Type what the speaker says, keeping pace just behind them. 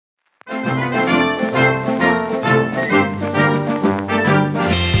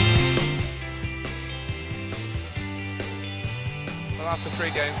after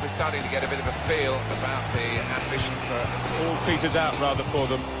 3 games, we're starting to get a bit of a feel about the ambition for a team. All peters out rather for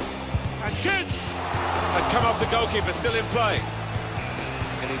them. And shoots! It's come off the goalkeeper, still in play.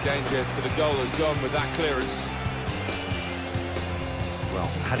 Any danger to the goal has gone with that clearance. Well,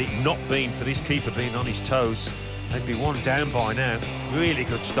 had it not been for this keeper being on his toes, they'd be 1 down by now. Really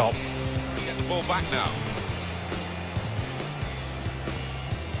good stop. Get the ball back now.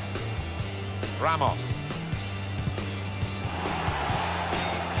 Ramos.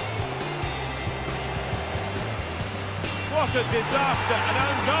 What a disaster, an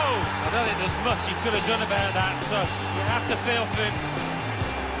own goal. I don't think there's much you could have done about that, so you have to feel for him.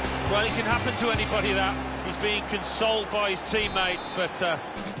 Well, it can happen to anybody that. He's being consoled by his teammates, but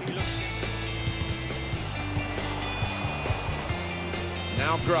he looks...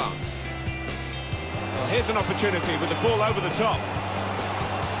 Now Grant. Well, here's an opportunity with the ball over the top.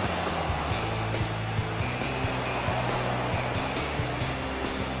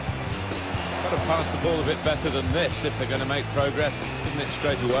 Got to pass the ball a bit better than this if they're going to make progress, isn't it,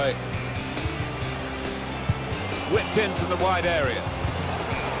 straight away? Whipped in from the wide area.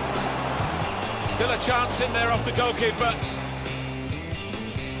 Still a chance in there off the goalkeeper.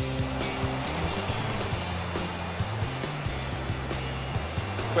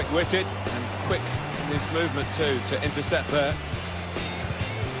 Quick-witted and quick in his movement too to intercept there.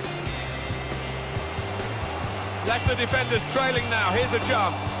 Left the defenders trailing now, here's a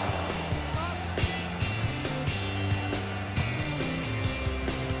chance.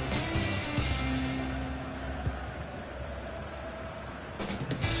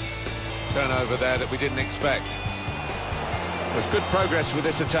 Turnover there that we didn't expect. There's good progress with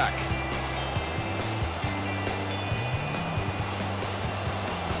this attack.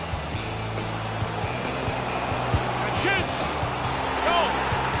 And shoots! Goal!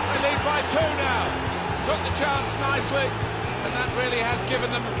 They lead by 2 now. Took the chance nicely, and that really has given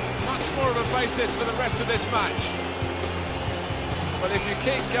them much more of a basis for the rest of this match. But if you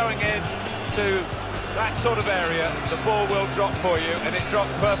keep going in to that sort of area, the ball will drop for you, and it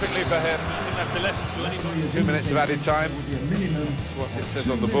dropped perfectly for him. I think that's a lesson to anybody. 2 minutes of added time. That's what it says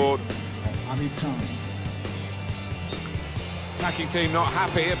on the board. Attacking team not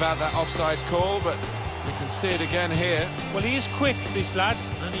happy about that offside call, but we can see it again here. Well, he is quick, this lad,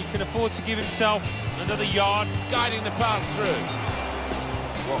 and he can afford to give himself another yard. Guiding the pass through.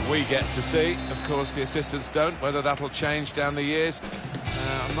 What we get to see, of course, the assistants don't. Whether that'll change down the years,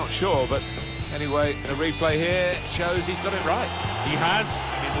 I'm not sure, but anyway, the replay here shows he's got it right. He has.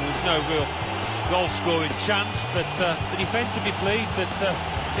 I mean, there was no real goal-scoring chance, but the defence will be pleased that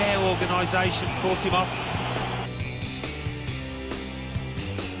their organisation caught him off.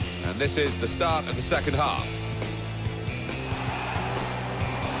 And this is the start of the second half.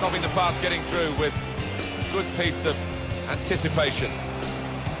 Stopping the pass getting through with a good piece of anticipation.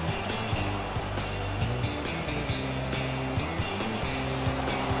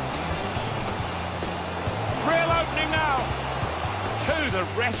 Real opening now. To the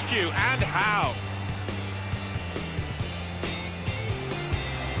rescue, and how.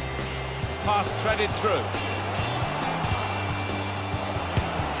 Pass threaded through.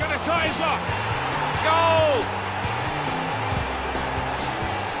 Gonna try his luck. Goal!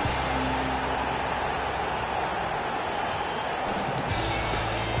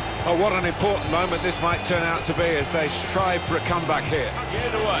 Oh, what an important moment this might turn out to be as they strive for a comeback here.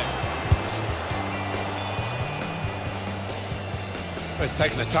 Get it away. It's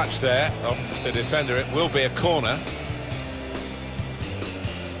taken a touch there off the defender. It will be a corner.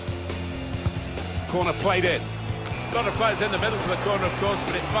 Corner played in. A lot of players in the middle for the corner, of course,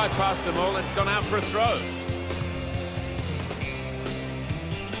 but it's bypassed them all. It's gone out for a throw.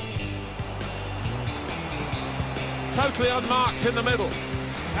 Totally unmarked in the middle.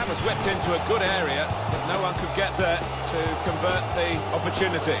 That was whipped into a good area, but no one could get there to convert the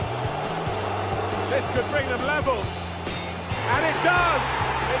opportunity. This could bring them level. And it does!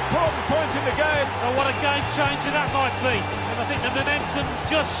 Important point in the game. Oh, what a game changer that might be. And I think the momentum's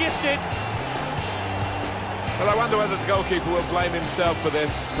just shifted. Well, I wonder whether the goalkeeper will blame himself for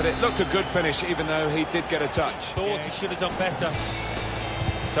this, but it looked a good finish, even though he did get a touch. Thought he should have done better.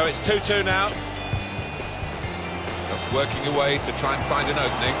 So it's 2-2 now. Just working away to try and find an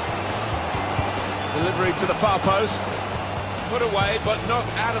opening. Delivery to the far post. Put away, but not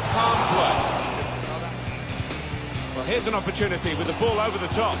out of harm's way. Well, here's an opportunity with the ball over the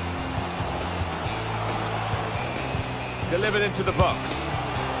top. Delivered into the box.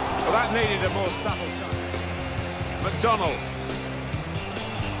 Well, that needed a more subtle touch. McDonald.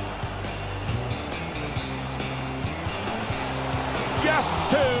 Just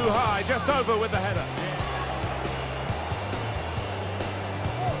too high, just over with the header.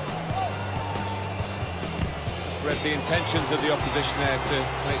 read the intentions of the opposition there to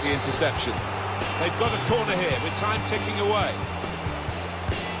make the interception. They've got a corner here with time ticking away.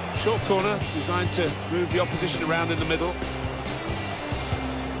 Short corner designed to move the opposition around in the middle.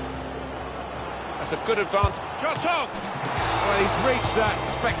 That's a good advantage. Shot on! Well, he's reached that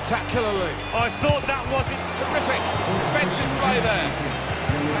spectacularly. I thought that wasn't Terrific defensive play there.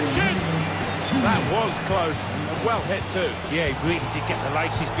 And shoots! That was close and well hit too. Yeah, he really did get the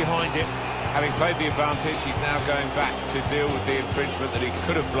laces behind it. Having played the advantage, he's now going back to deal with the infringement that he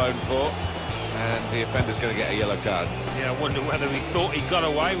could have blown for. And the offender's going to get a yellow card. Yeah, I wonder whether he thought he got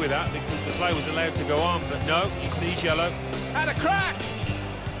away with that because the play was allowed to go on, but no, he sees yellow. And a crack!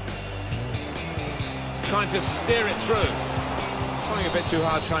 Trying to steer it through. Trying a bit too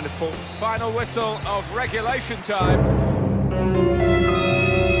hard, trying to pull. Final whistle of regulation time.